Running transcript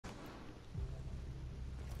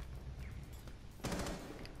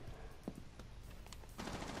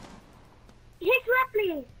Hit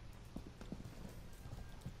grappling.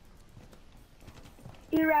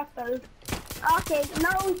 He rappelled. Okay,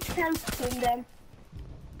 now it's time to kill them.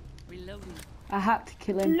 Reloading. I had to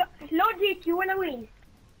kill him. Logic, you wanna win?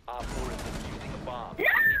 Op 4 is defusing a bomb.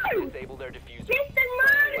 No! Disable their diffuser. Listen,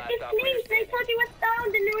 man, it's they thought he was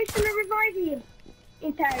down, then they were gonna revive him.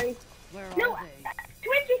 In Paris. Where No, are they?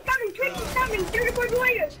 Twitch is coming, through the board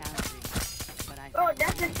wire. Challenging, but I Oh, find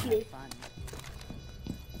that's it a sleep. fun.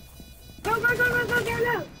 Go, go.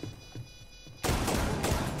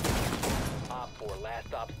 Op 4, last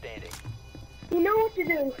stop standing. You know what to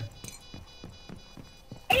do.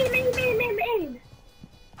 Aim.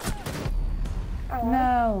 Oh.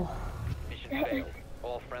 No. Mission failed.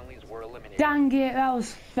 All friendlies were eliminated. Dang it, that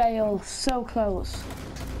was fail. So close.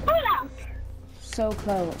 Pull out. So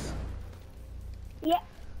close. Yeah.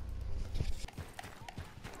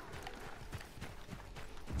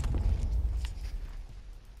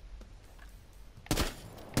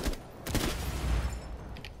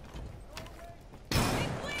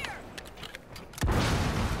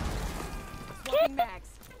 Swapping mags.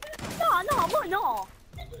 No.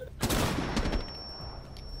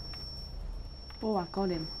 Oh, I got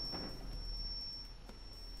him.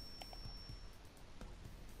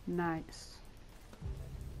 Nice.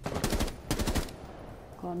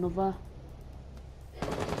 Got another.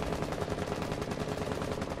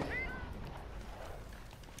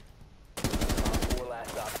 Op 4, last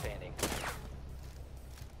stop standing.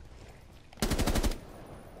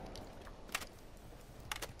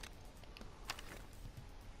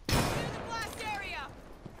 Blast area.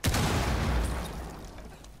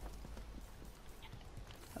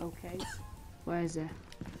 Okay. Where is it?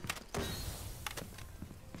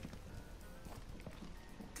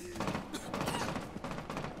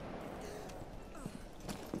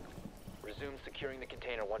 Resume securing the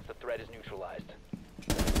container once the threat is neutralized.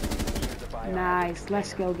 Secure the biohazard Nice. container.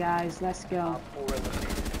 Let's go, guys. Let's go. Op 4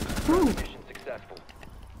 eliminated. Woo. Mission successful.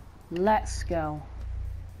 Let's go.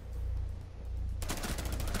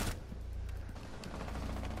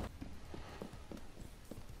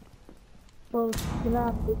 Well, you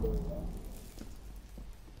have to do that.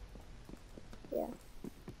 Yeah.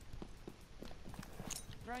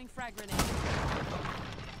 Throwing frag grenade.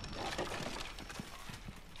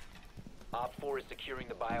 Op 4 is securing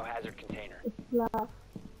the biohazard container. It's love.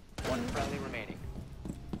 One friendly remaining.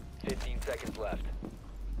 15 seconds left.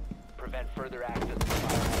 Prevent further access to the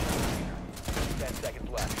biohazard container. 10 seconds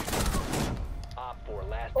left. Op 4,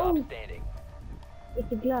 last stop Oh. standing.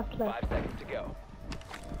 It's a glass left. 5 seconds to go.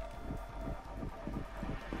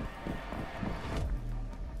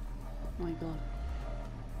 Oh my god.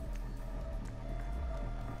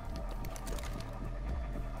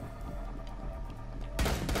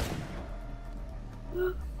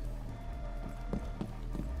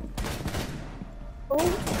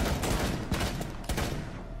 Oh.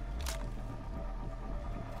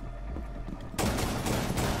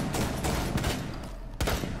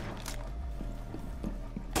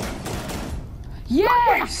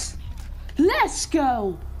 Yes! Let's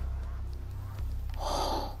go!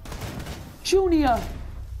 Junior!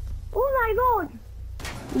 Oh my god!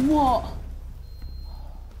 What?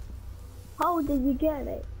 How did you get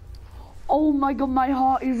it? Oh my god, my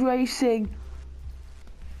heart is racing.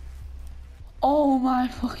 Oh my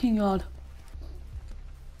fucking god.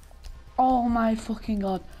 Oh my fucking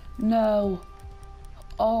god. No.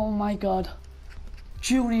 Oh my god.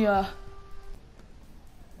 Junior.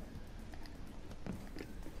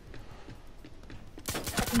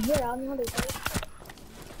 Yeah, I'm not a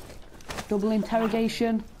Double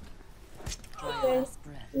interrogation. Okay,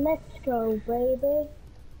 let's go, baby.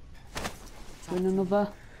 Win another.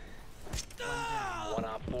 One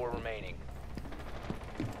Op 4 remaining.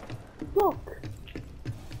 Fuck.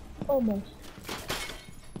 Almost.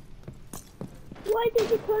 Why did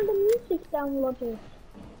you turn the music down, Roger?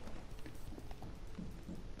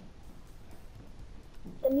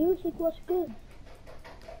 The music was good.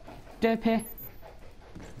 Derpy.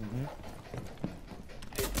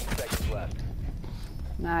 15 seconds left.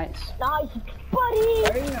 Nice. Nice, buddy!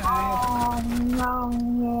 Very nice. Oh, no.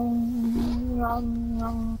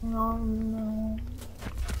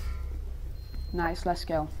 Nice, let's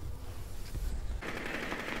go.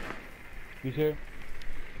 You sure?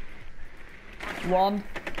 One.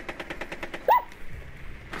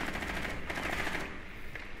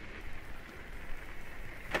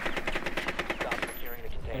 Stop securing the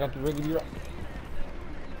I container. got the regular.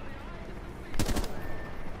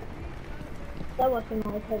 That was a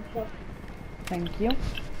nice headshot. Thank you.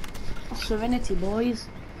 Serenity, boys.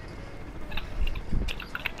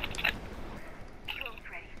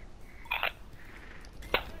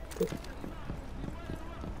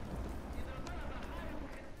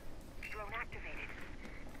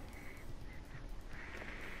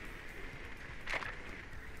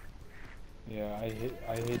 Yeah, I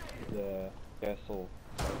hit the castle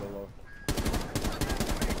quite a lot.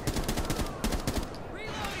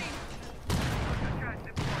 Reloading.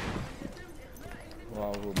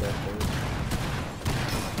 Wow, Roberto.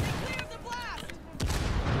 Clear the blast.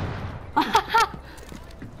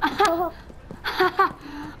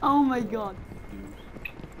 Oh my god.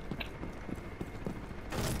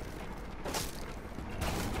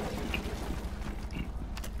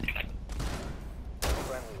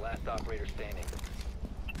 Friendly, last operator standing.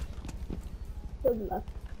 Good luck.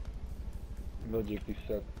 Logic is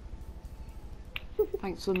set.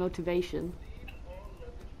 Thanks for the motivation.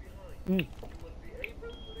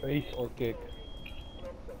 Face or kick?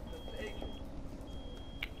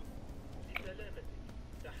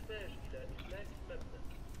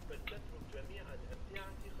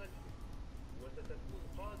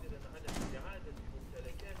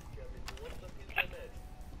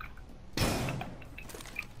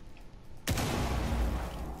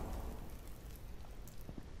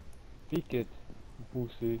 Peek it,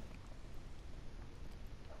 pussy.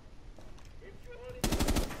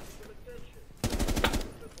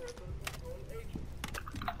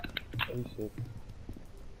 Face it.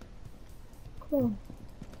 Cool.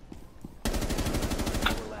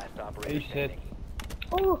 Our last operator Face it. standing.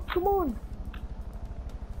 Oh, come on.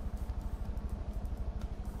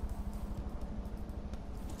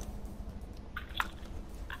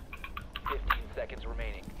 Seconds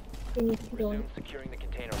remaining. I need to go. Resume securing the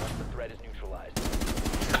container once the threat is neutralized.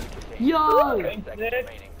 Secure the container. Yo! 10 seconds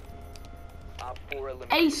remaining. Op 4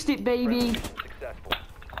 eliminated. Aced it, baby. Friendly mission successful.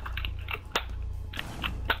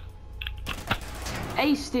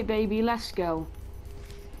 Aced it, baby. Let's go.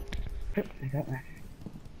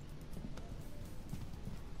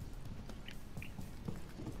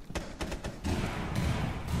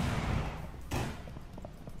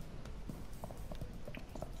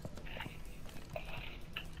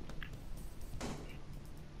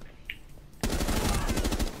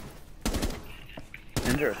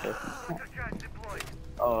 Injured.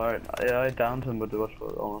 Oh, alright. Yeah, I downed him, but the watch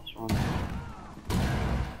was almost wrong.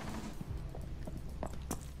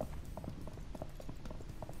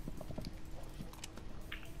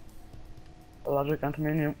 Logic,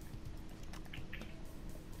 antimonium.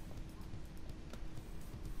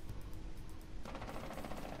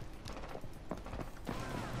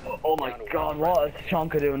 Oh my god, what is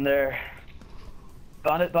Tachanka doing there?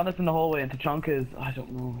 Bandit's in the hallway and Tachanka is, I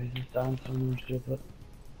don't know, he's just dancing or stupid.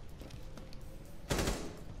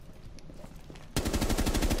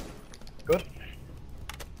 Good.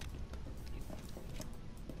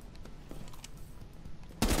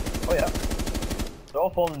 Oh yeah. They're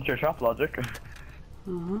all falling into your trap, Logic.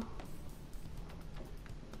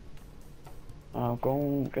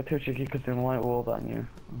 Go get too cheeky because they might wall bang you.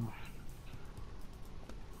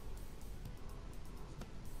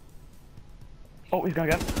 Oh, he's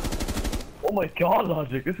gonna get. Oh my god,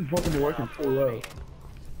 Logic, this is fucking working so well.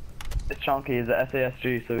 It's chunky, he's a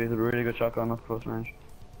SASG, so he's a really good shotgun at close range.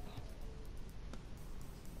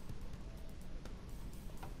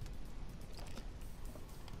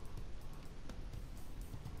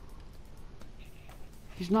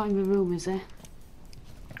 He's not in the room, is he?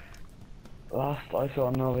 Last I saw,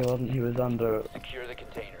 no, he wasn't. He was under. Secure the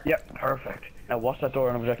container. Yep, perfect. Now watch that door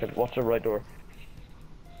and objective. Watch the right door.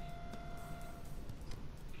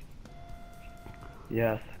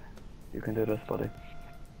 Yes, you can do this, buddy.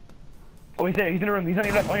 Oh, he's there. He's in the room. He's on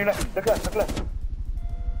your left. On your left. Look left. Look left.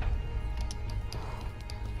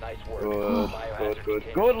 Nice work. Good.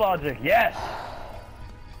 Good Logic. Yes.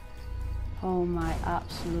 Oh my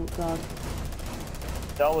absolute god.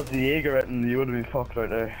 That was the Jaeger, and you would have been fucked right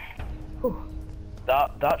there. Whew.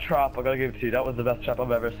 That trap, I gotta give it to you. That was the best trap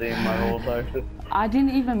I've ever seen in my whole life. I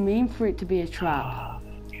didn't even mean for it to be a trap. Oh,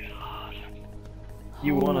 God.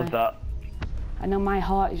 You wanted that. I know my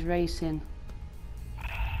heart is racing.